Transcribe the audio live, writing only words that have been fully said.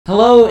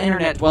Hello,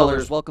 Internet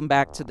dwellers. Welcome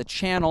back to the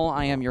channel.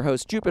 I am your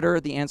host, Jupiter.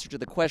 The answer to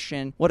the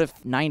question, what if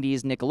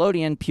 90s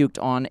Nickelodeon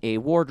puked on a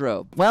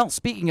wardrobe? Well,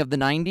 speaking of the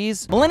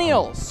 90s,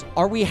 millennials,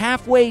 are we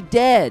halfway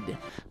dead?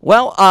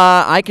 Well,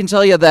 I can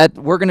tell you that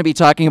we're going to be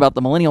talking about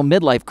the millennial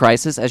midlife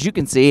crisis. As you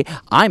can see,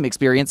 I'm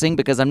experiencing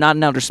because I'm not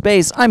in outer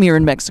space. I'm here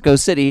in Mexico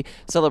City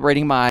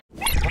celebrating my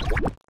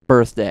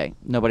birthday.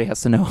 Nobody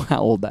has to know how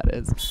old that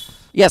is.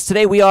 Yes,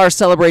 today we are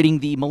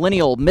celebrating the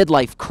millennial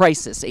midlife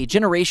crisis, a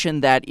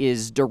generation that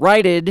is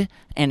derided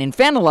and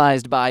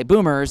infantilized by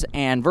boomers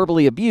and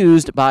verbally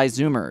abused by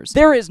zoomers.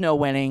 There is no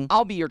winning.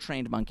 I'll be your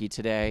trained monkey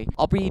today.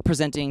 I'll be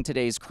presenting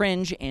today's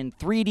cringe in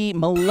 3D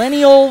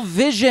millennial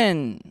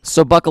vision.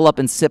 So buckle up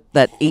and sip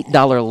that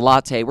 $8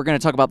 latte. We're going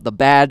to talk about the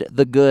bad,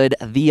 the good,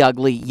 the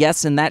ugly,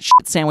 yes, in that shit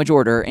sandwich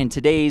order in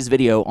today's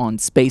video on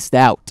Spaced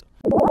Out.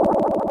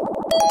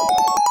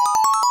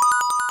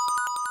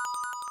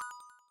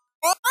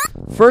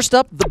 First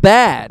up, the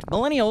bad.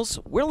 Millennials,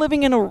 we're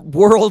living in a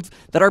world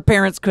that our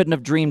parents couldn't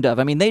have dreamed of.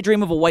 I mean, they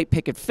dream of a white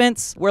picket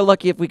fence. We're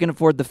lucky if we can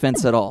afford the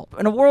fence at all.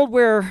 In a world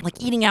where,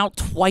 like, eating out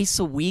twice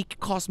a week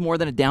costs more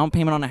than a down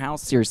payment on a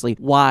house, seriously,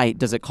 why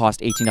does it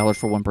cost $18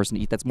 for one person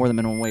to eat? That's more than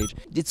minimum wage.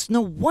 It's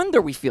no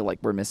wonder we feel like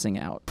we're missing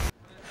out.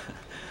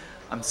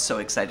 I'm so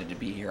excited to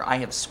be here. I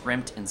have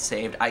scrimped and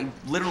saved. I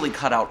literally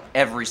cut out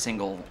every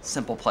single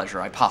simple pleasure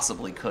I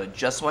possibly could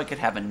just so I could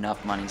have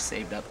enough money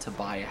saved up to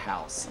buy a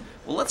house.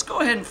 Well, let's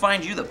go ahead and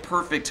find you the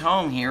perfect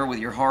home here with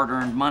your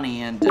hard-earned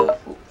money and,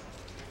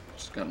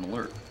 just got an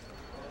alert.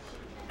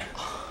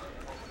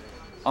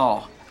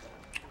 Oh,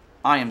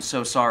 I am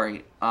so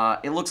sorry.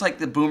 It looks like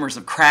the boomers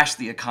have crashed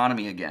the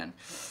economy again.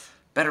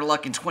 Better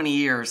luck in 20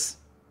 years.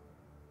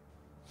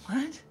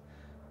 What?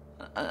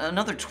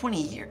 Another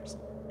 20 years?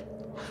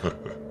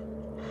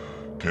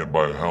 Can't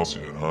buy a house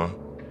yet, huh?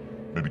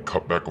 Maybe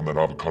cut back on that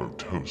avocado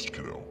toast,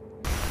 kiddo.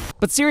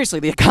 But seriously,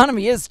 the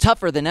economy is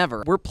tougher than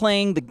ever. We're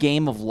playing the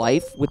game of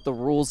life with the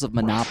rules of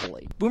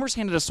Monopoly. Boomers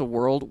handed us a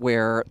world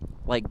where,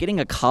 like,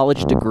 getting a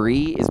college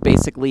degree is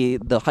basically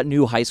the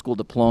new high school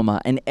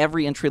diploma, and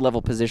every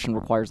entry-level position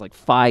requires, like,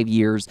 5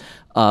 years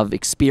of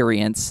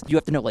experience. You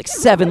have to know, like,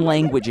 7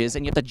 languages,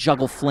 and you have to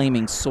juggle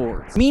flaming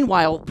swords.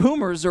 Meanwhile,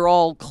 boomers are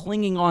all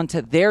clinging on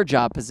to their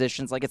job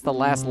positions like it's the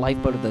last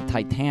lifeboat of the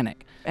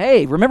Titanic.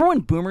 Hey, remember when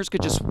boomers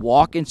could just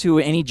walk into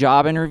any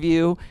job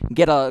interview,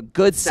 get a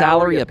good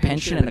salary, a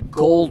pension, and a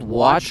gold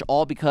watch,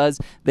 all because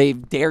they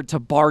dared to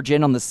barge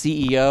in on the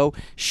CEO,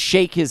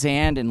 shake his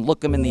hand, and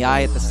look him in the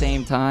eye at the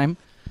same time?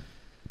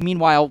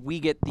 Meanwhile,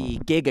 we get the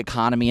gig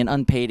economy and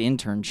unpaid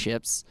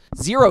internships.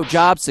 Zero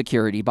job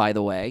security, by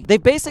the way. They're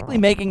basically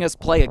making us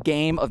play a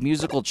game of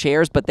musical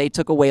chairs, but they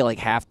took away like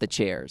half the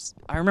chairs.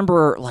 I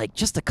remember, like,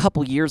 just a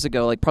couple years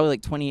ago, like probably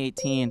like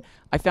 2018,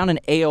 I found an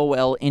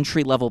AOL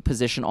entry-level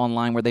position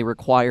online where they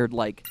required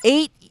like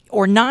 8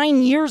 or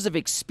 9 years of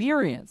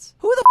experience.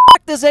 Who the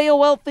fuck does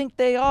AOL think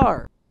they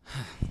are?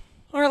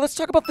 All right, let's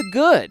talk about the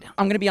good.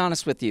 I'm gonna be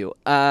honest with you.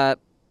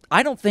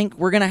 I don't think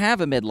we're going to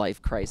have a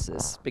midlife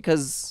crisis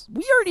because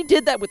we already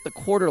did that with the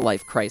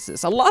quarter-life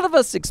crisis. A lot of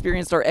us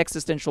experienced our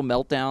existential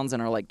meltdowns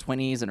in our like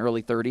 20s and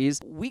early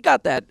 30s. We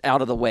got that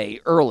out of the way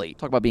early.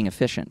 Talk about being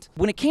efficient.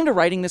 When it came to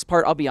writing this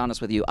part, I'll be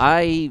honest with you,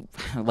 I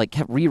like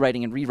kept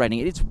rewriting and rewriting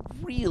it. It's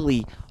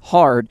really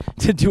hard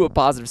to do a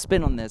positive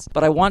spin on this,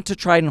 but I want to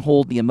try and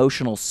hold the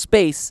emotional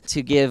space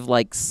to give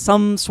like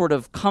some sort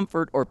of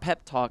comfort or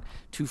pep talk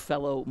to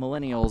fellow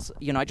millennials.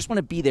 You know, I just want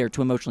to be there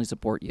to emotionally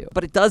support you.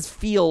 But it does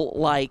feel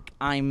like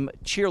I'm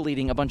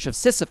cheerleading a bunch of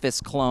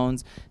Sisyphus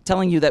clones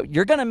telling you that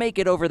you're gonna make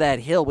it over that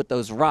hill with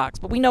those rocks,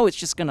 but we know they're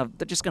just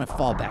gonna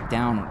fall back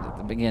down at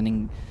the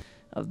beginning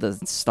of the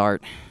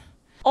start.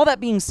 All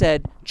that being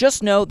said,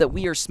 just know that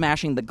we are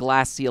smashing the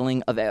glass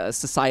ceiling of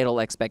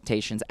societal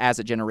expectations as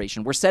a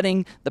generation. We're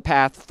setting the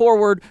path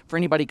forward for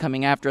anybody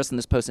coming after us in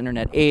this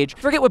post-internet age.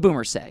 Forget what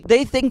boomers say.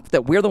 They think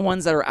that we're the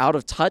ones that are out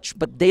of touch,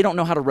 but they don't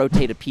know how to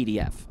rotate a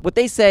PDF. What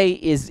they say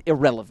is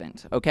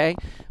irrelevant, okay?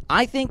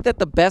 I think that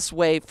the best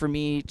way for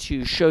me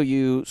to show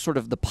you sort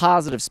of the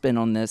positive spin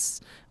on this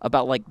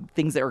about like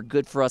things that are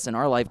good for us in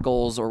our life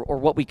goals or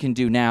what we can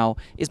do now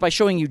is by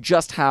showing you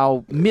just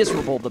how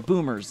miserable the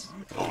boomers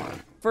are.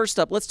 First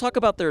up, let's talk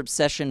about their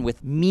obsession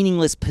with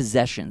meaningless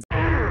possessions.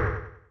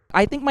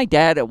 I think my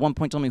dad at one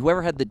point told me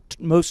whoever had the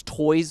most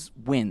toys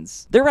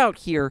wins. They're out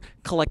here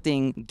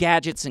collecting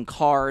gadgets and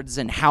cards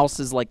and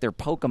houses like they're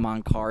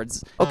Pokemon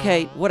cards.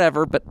 Okay,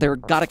 whatever, but they're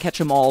gotta catch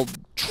them all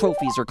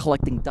trophies or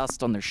collecting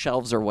dust on their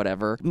shelves or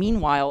whatever.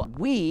 Meanwhile,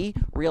 we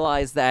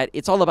realize that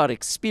it's all about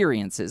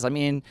experiences. I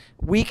mean,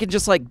 we can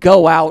just like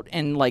go out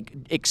and like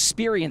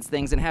experience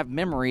things and have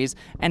memories,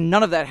 and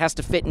none of that has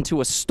to fit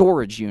into a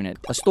storage unit.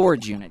 A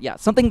storage unit, yeah.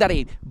 Something that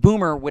a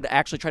boomer would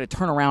actually try to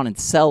turn around and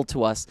sell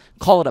to us,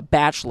 call it a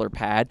bachelor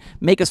pad,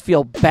 make us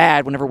feel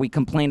bad whenever we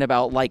complain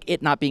about like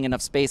it not being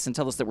enough space and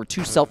tell us that we're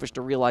too selfish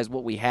to realize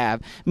what we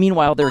have.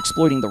 Meanwhile, they're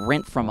exploiting the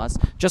rent from us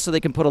just so they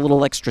can put a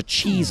little extra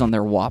cheese on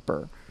their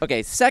Whopper.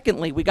 Okay,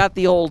 secondly, we got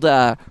the old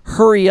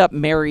hurry up,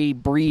 marry,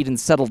 breed, and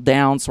settle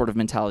down sort of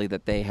mentality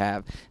that they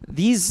have.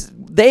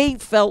 They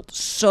felt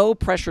so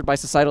pressured by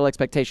societal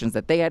expectations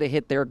that they had to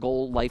hit their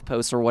goal life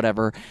posts or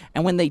whatever,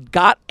 and when they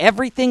got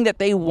everything that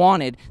they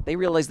wanted, they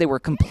realized they were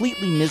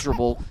completely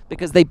miserable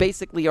because they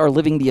basically are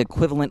living the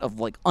equivalent of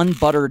like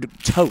unbuttered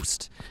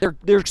toast. They're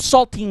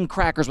saltine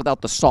crackers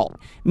without the salt.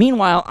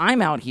 Meanwhile,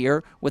 I'm out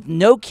here with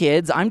no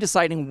kids. I'm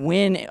deciding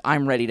when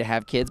I'm ready to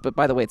have kids, but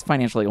by the way, it's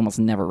financially almost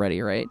never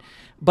ready, right?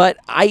 But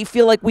I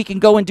feel like we can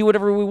go and do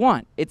whatever we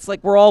want. It's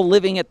like we're all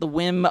living at the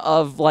whim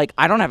of like,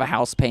 I don't have a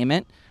house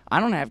payment. I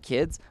don't have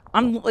kids.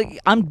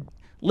 I'm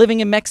living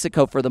in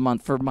Mexico for the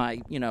month for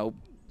my,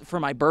 for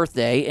my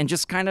birthday and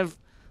just kind of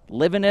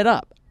living it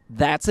up.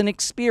 That's an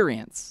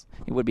experience.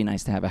 It would be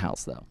nice to have a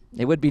house, though.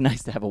 It would be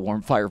nice to have a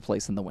warm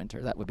fireplace in the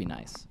winter. That would be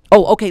nice.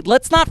 Oh, okay,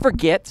 let's not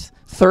forget,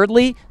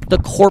 thirdly, the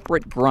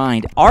corporate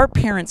grind. Our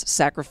parents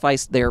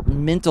sacrificed their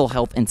mental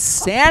health and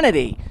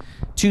sanity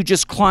to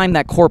just climb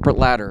that corporate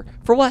ladder.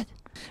 For what?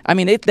 I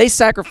mean, they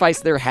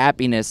sacrificed their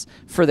happiness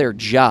for their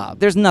job.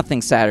 There's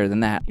nothing sadder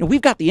than that.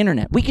 We've got the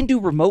internet. We can do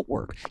remote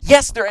work.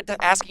 Yes, they're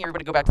asking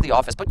everybody to go back to the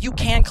office, but you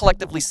can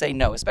collectively say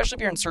no, especially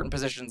if you're in certain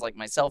positions like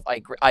myself. I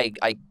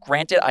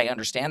grant it. I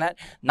understand that.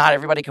 Not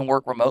everybody can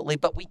work remotely,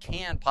 but we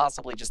can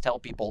possibly just tell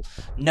people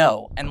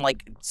no and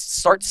like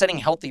start setting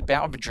healthy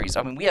boundaries.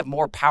 I mean, we have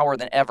more power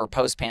than ever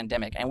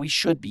post-pandemic, and we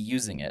should be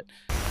using it.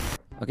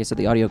 Okay, so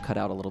the audio cut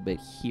out a little bit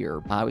here.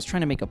 I was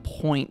trying to make a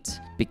point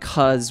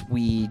because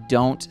we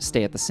don't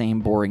stay at the same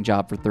boring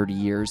job for 30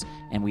 years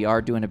and we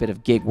are doing a bit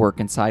of gig work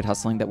and side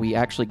hustling that we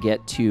actually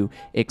get to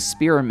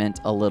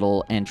experiment a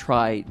little and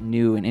try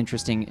new and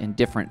interesting and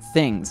different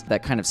things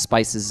that kind of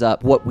spices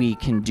up what we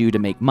can do to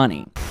make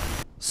money.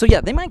 So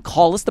yeah, they might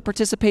call us the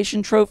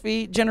participation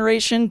trophy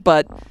generation,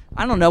 but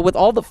I don't know, with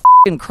all the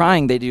f***ing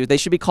crying they do, they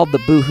should be called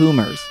the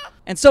boo-hoomers.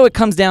 And so it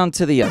comes down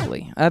to the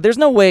ugly. There's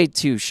no way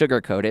to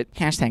sugarcoat it.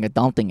 Hashtag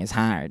adulting is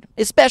hard,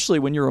 especially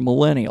when you're a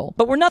millennial.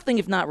 But we're nothing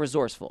if not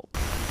resourceful.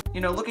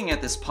 Looking at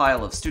this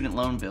pile of student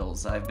loan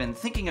bills, I've been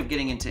thinking of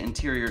getting into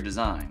interior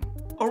design.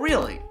 Oh,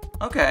 really?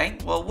 Okay,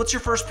 well, what's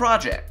your first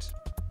project?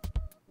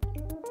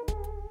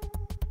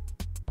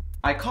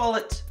 I call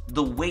it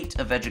the weight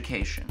of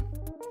education.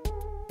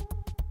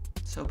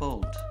 So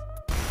bold.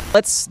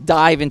 Let's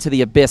dive into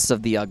the abyss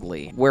of the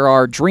ugly, where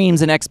our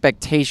dreams and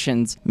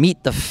expectations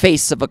meet the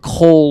face of a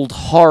cold,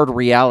 hard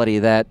reality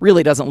that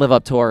really doesn't live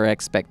up to our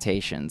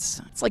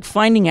expectations. It's like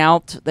finding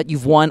out that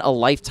you've won a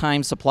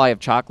lifetime supply of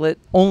chocolate,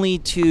 only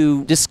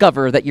to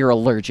discover that you're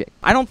allergic.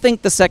 I don't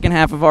think the second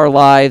half of our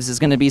lives is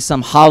going to be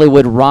some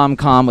Hollywood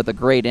rom-com with a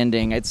great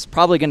ending. It's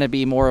probably going to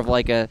be more of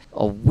like a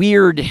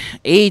weird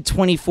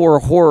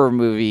A24 horror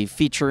movie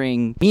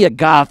featuring Mia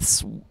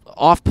Goth's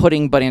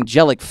off-putting but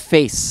angelic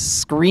face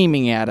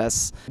screaming at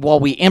us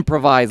while we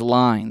improvise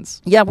lines.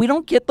 Yeah, we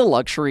don't get the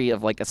luxury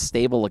of like a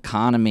stable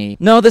economy.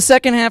 No, the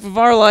second half of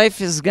our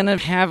life is gonna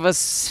have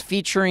us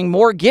featuring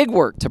more gig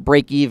work to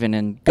break even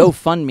and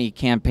GoFundMe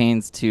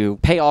campaigns to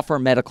pay off our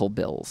medical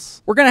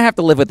bills. We're gonna have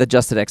to live with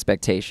adjusted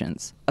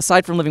expectations.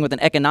 Aside from living with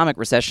an economic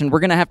recession, we're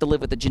gonna have to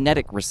live with a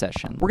genetic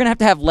recession. We're gonna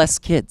have less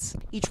kids.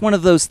 Each one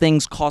of those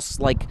things costs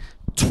like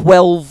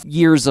 12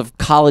 years of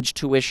college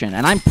tuition,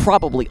 and I'm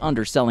probably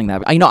underselling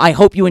that. I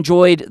hope you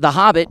enjoyed The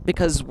Hobbit,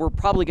 because we're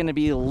probably going to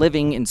be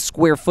living in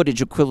square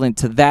footage equivalent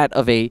to that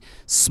of a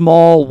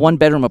small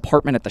one-bedroom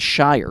apartment at the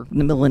Shire,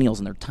 the millennials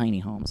in their tiny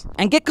homes.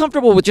 And get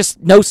comfortable with just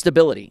no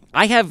stability.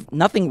 I have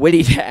nothing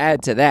witty to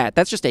add to that.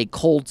 That's just a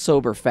cold,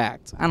 sober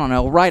fact. I don't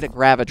know, ride a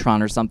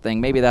Gravitron or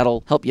something. Maybe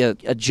that'll help you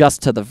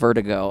adjust to the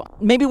vertigo.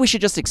 Maybe we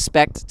should just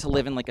expect to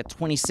live in like a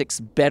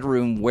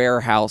 26-bedroom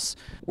warehouse.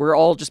 We're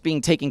all just being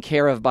taken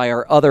care of by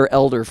our other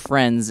elder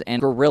friends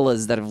and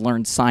gorillas that have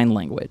learned sign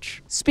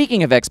language.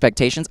 Speaking of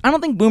expectations, I don't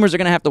think boomers are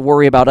going to have to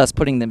worry about us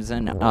putting them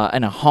in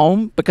a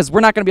home, because we're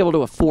not going to be able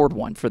to afford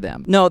one for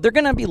them. No, they're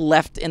going to be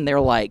left in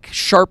their like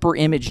sharper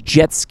image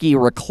jet ski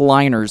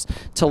recliners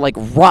to like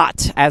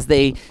rot as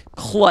they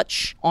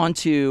clutch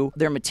onto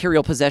their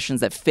material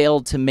possessions that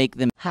failed to make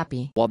them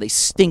happy while they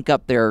stink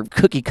up their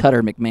cookie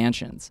cutter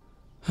McMansions.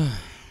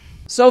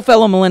 So,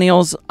 fellow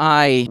millennials,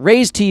 I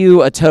raise to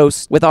you a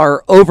toast with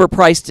our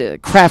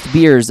overpriced craft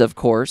beers, of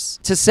course,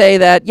 to say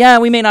that, yeah,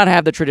 we may not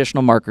have the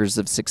traditional markers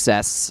of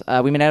success.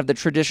 We may not have the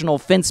traditional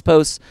fence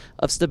posts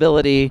of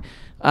stability,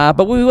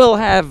 but we will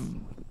have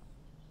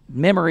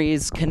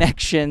memories,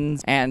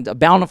 connections, and a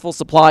bountiful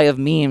supply of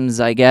memes,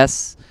 I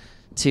guess,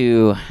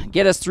 to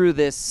get us through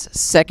this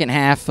second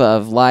half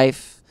of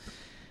life.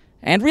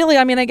 And really,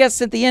 I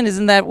guess at the end,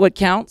 isn't that what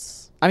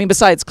counts?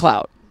 Besides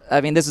clout.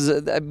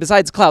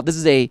 Besides clout, this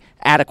is a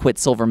adequate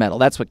silver medal.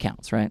 That's what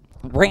counts, right?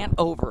 Rant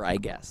over, I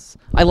guess.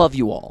 I love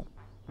you all.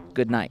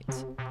 Good night.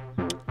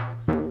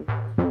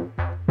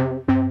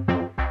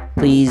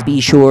 Please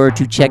be sure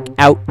to check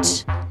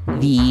out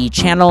the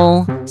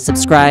channel,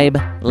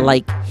 subscribe,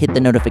 like, hit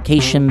the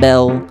notification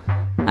bell.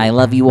 I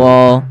love you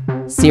all.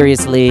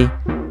 Seriously,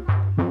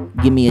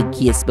 give me a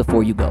kiss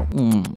before you go.